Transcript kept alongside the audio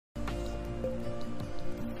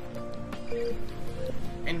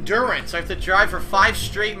Endurance. I have to drive for 5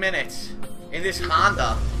 straight minutes in this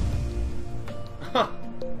Honda.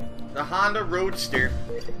 The Honda Roadster.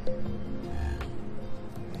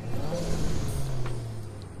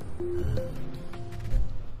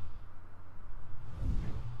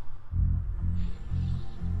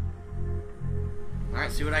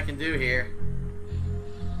 Alright, see what I can do here.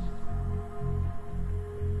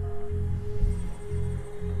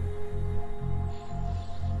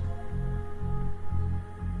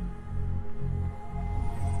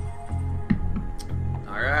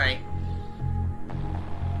 Alright.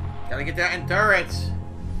 Gotta get that endurance.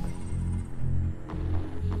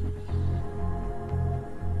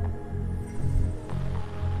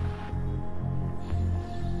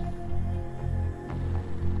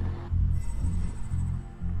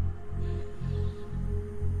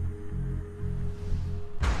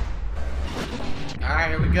 Alright,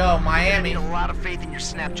 here we go, Miami. You need a lot of faith in your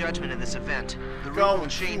snap judgment in this event. The route will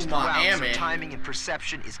change throughout, so timing and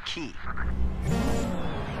perception is key.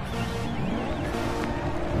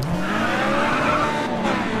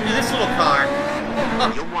 This little car.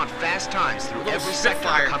 You'll want fast times through every sector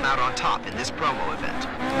to come out on top in this promo event.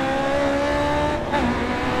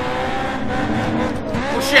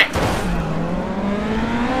 Oh shit!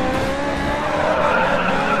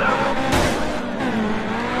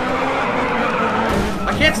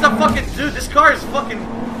 I can't stop fucking... Dude, this car is fucking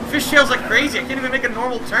fishtails like crazy. I can't even make a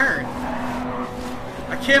normal turn.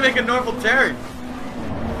 I can't make a normal turn.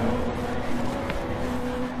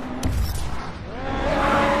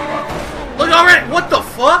 Already, what the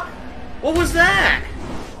fuck? What was that?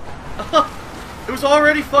 It was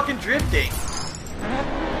already fucking drifting.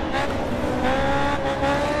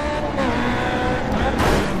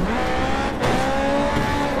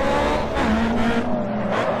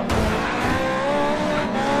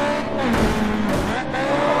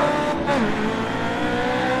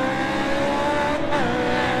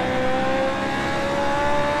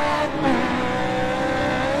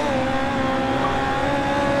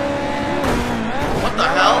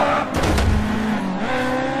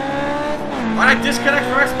 Why'd I disconnect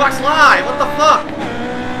from Xbox Live? What the fuck?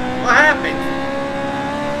 What happened?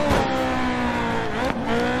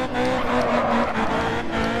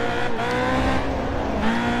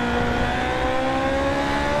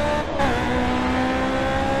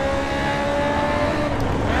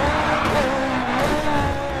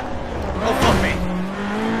 Oh, fuck me.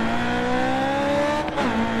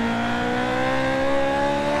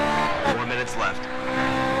 Four minutes left.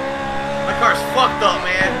 My car's fucked up,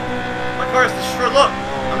 man. My car is destroyed. Look,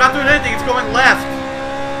 I'm not doing anything. It's going left.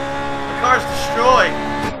 My car is destroyed.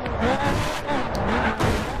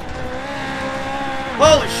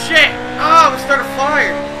 Holy shit! Oh, we started a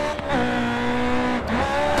fire.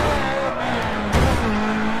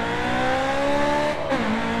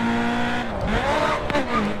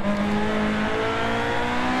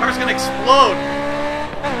 Car's gonna explode.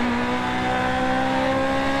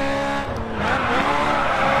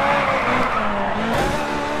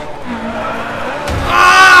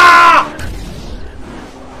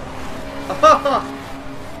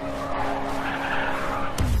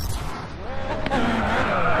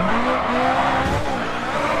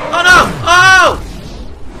 Oh no! Oh!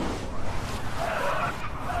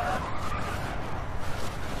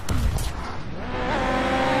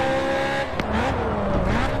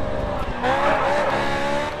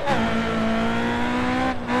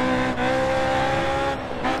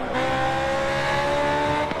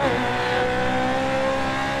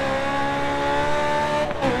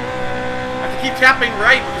 Keep tapping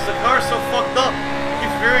right because the car's so fucked up. It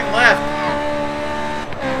keeps veering left.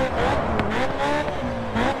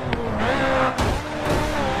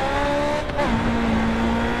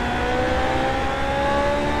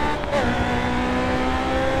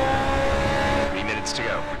 To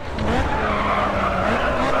go.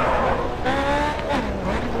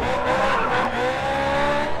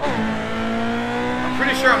 I'm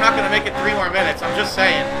pretty sure I'm not going to make it 3 more minutes. I'm just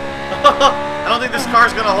saying. I don't think this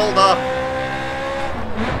car's going to hold up.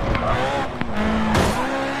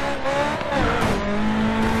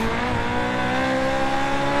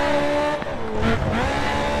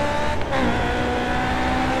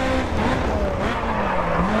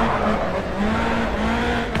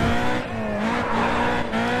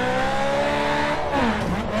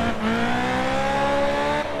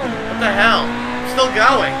 What the hell? I'm still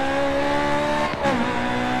going.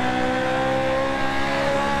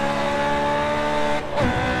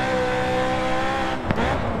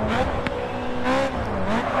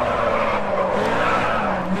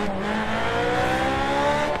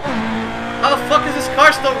 How the fuck is this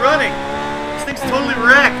car still running? This thing's totally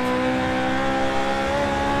wrecked.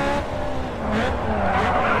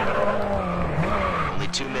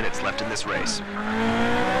 2 minutes left in this race.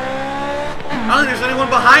 I don't think there's anyone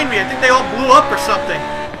behind me. I think they all blew up or something.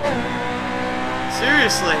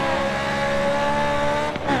 Seriously.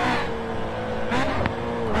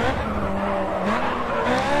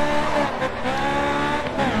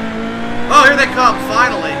 Oh, here they come,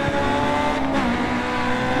 finally.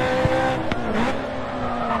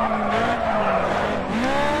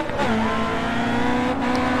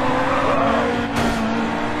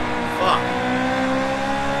 Fuck.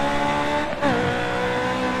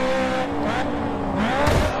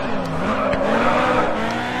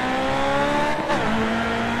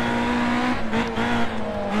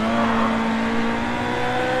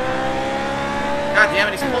 God damn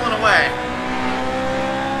it, he's pulling away.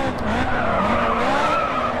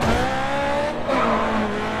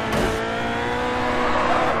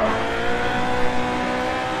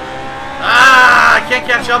 I can't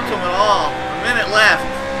catch up to him at all. A minute left.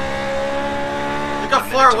 Look how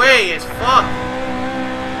far away he is. Fuck.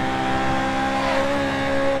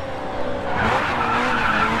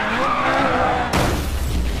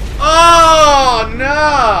 Oh,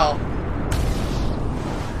 no.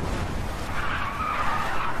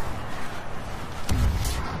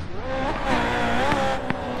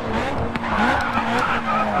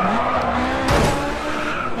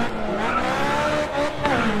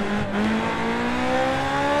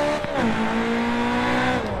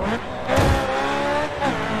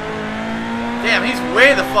 Damn, he's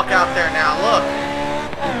way the fuck out there now, look.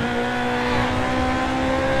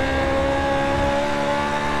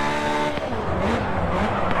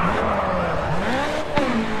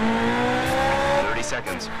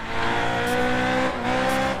 Seconds.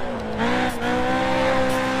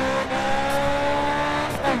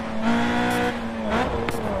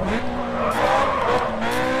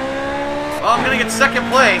 Oh, I'm gonna get second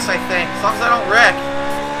place, I think, as long as I don't wreck.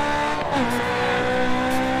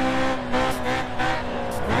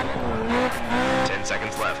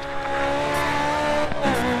 Seconds left.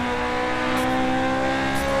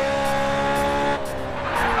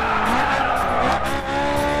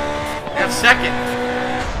 And second.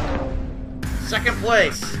 Second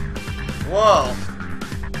place. Whoa.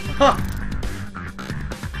 Huh.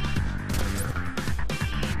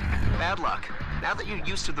 Bad luck. Now that you're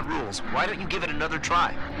used to the rules, why don't you give it another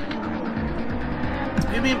try? What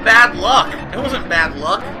do you mean bad luck? It wasn't bad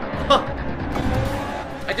luck. Huh.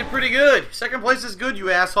 I did pretty good. Second place is good, you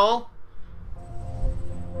asshole.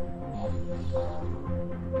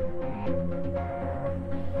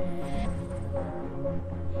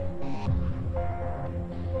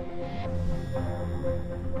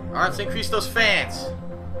 Alright, let's increase those fans.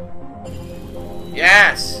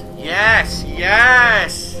 Yes! Yes!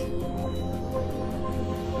 Yes!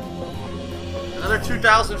 Another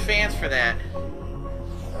 2,000 fans for that.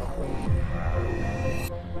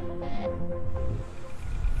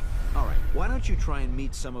 Why don't you try and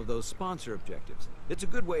meet some of those sponsor objectives? It's a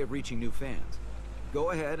good way of reaching new fans. Go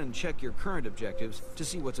ahead and check your current objectives to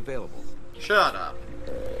see what's available. Shut up.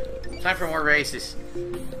 Time for more races.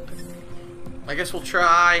 I guess we'll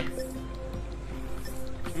try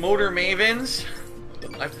Motor Mavens.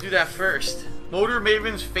 I have to do that first. Motor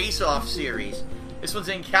Mavens Face-Off Series. This one's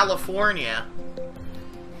in California.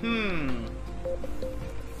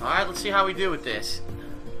 Alright, let's see how we do with this.